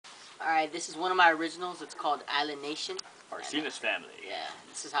Alright, this is one of my originals. It's called Island Nation. Barcinas family. Yeah,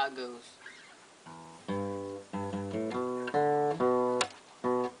 this is how it goes.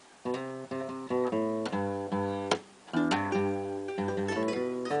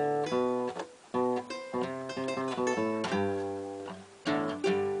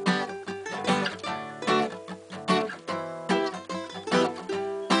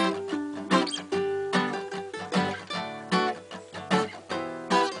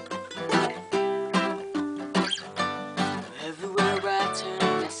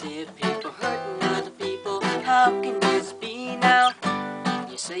 How can this be now?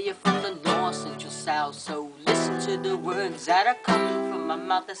 You say you're from the north, central, south, so listen to the words that are coming from my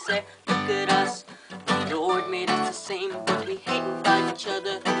mouth. I say, look at us, the Lord made us the same, but we hate and find each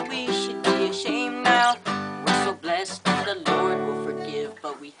other. We should be ashamed now. We're so blessed that the Lord will forgive,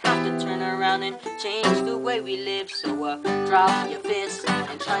 but we have to turn around and change the way we live. So drop your fists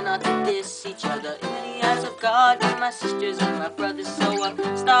and try not to diss each other. In the eyes of God, you're my sisters and my brothers. So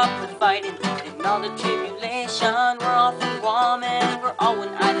stop the fighting and all the tribulation. We're all from Guam and we're all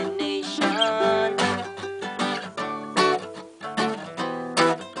one island nation.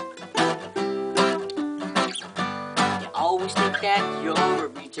 You always think that you're a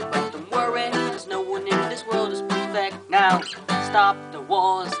reject, but don't worry, cause no one in this world is perfect. Now, stop the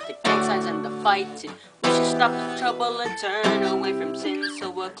wars, the gang signs and the fighting. We should stop the trouble and turn away from sin.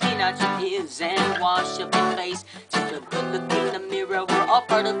 So clean out your ears and wash up your face. Take a good look in the mirror, we're all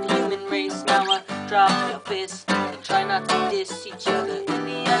part of the human race. Now drop your fists and try not to diss each other. In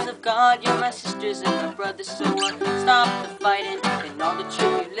the eyes of God, you're my sisters and my brothers. So stop the fighting and all the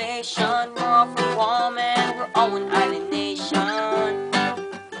tribulation. We're all from Guam and we're all one island nation.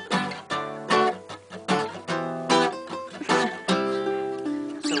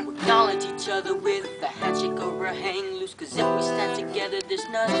 Acknowledge each other with a handshake or a hang loose. Cause if we stand together, there's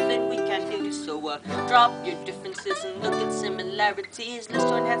nothing we can't do. So drop your differences and look at similarities. Let's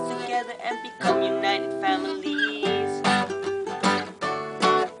join hands together and become united families.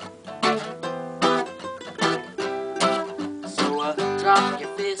 So drop your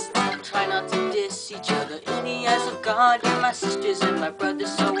fists and try not to diss each other. In the eyes of God, you're my sisters and my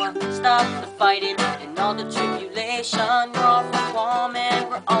brothers. So stop the fighting and all the tribulation. We're all from Guam and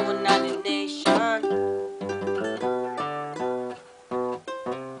we're all one island nation.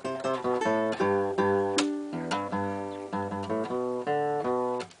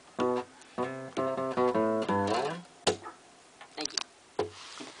 Thank you.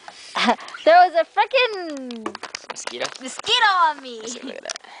 There was a frickin' Mosquito on me. Let's look at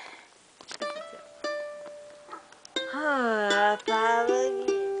that. Probably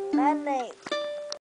that night.